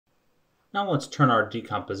Now let's turn our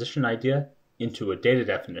decomposition idea into a data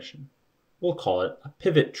definition. We'll call it a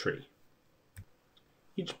pivot tree.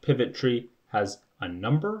 Each pivot tree has a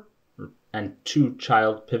number and two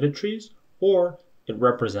child pivot trees, or it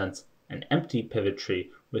represents an empty pivot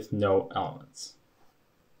tree with no elements.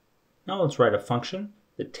 Now let's write a function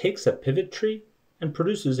that takes a pivot tree and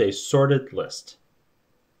produces a sorted list.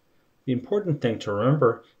 The important thing to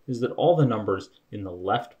remember is that all the numbers in the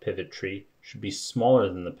left pivot tree should be smaller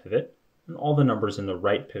than the pivot, and all the numbers in the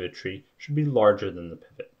right pivot tree should be larger than the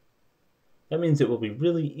pivot. That means it will be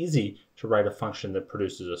really easy to write a function that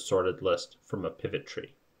produces a sorted list from a pivot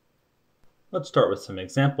tree. Let's start with some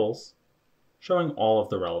examples showing all of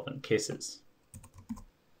the relevant cases.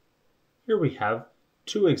 Here we have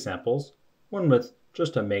two examples, one with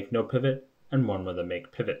just a make no pivot and one with a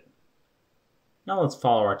make pivot. Now let's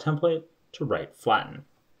follow our template to write flatten.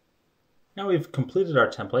 Now we've completed our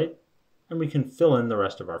template and we can fill in the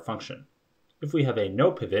rest of our function. If we have a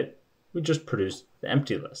no pivot, we just produce the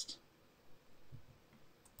empty list.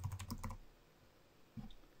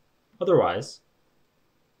 Otherwise,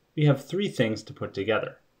 we have three things to put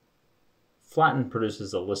together. Flatten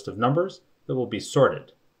produces a list of numbers that will be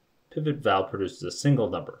sorted. Pivot val produces a single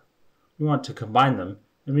number. We want to combine them,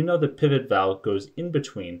 and we know that pivot val goes in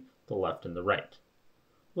between the left and the right.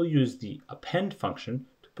 We'll use the append function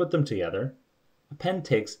to put them together. Append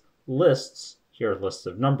takes lists, here lists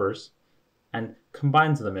of numbers, and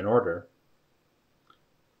combines them in order.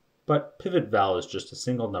 But pivot val is just a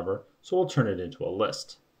single number, so we'll turn it into a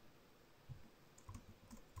list.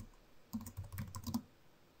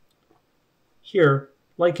 Here,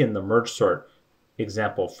 like in the merge sort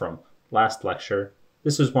example from last lecture,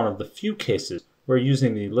 this is one of the few cases where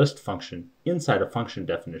using the list function inside a function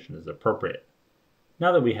definition is appropriate.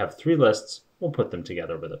 Now that we have three lists, we'll put them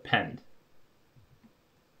together with append.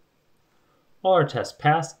 All our tests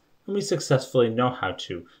pass, and we successfully know how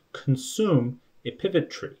to consume a pivot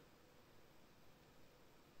tree.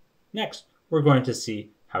 Next, we're going to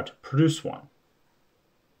see how to produce one.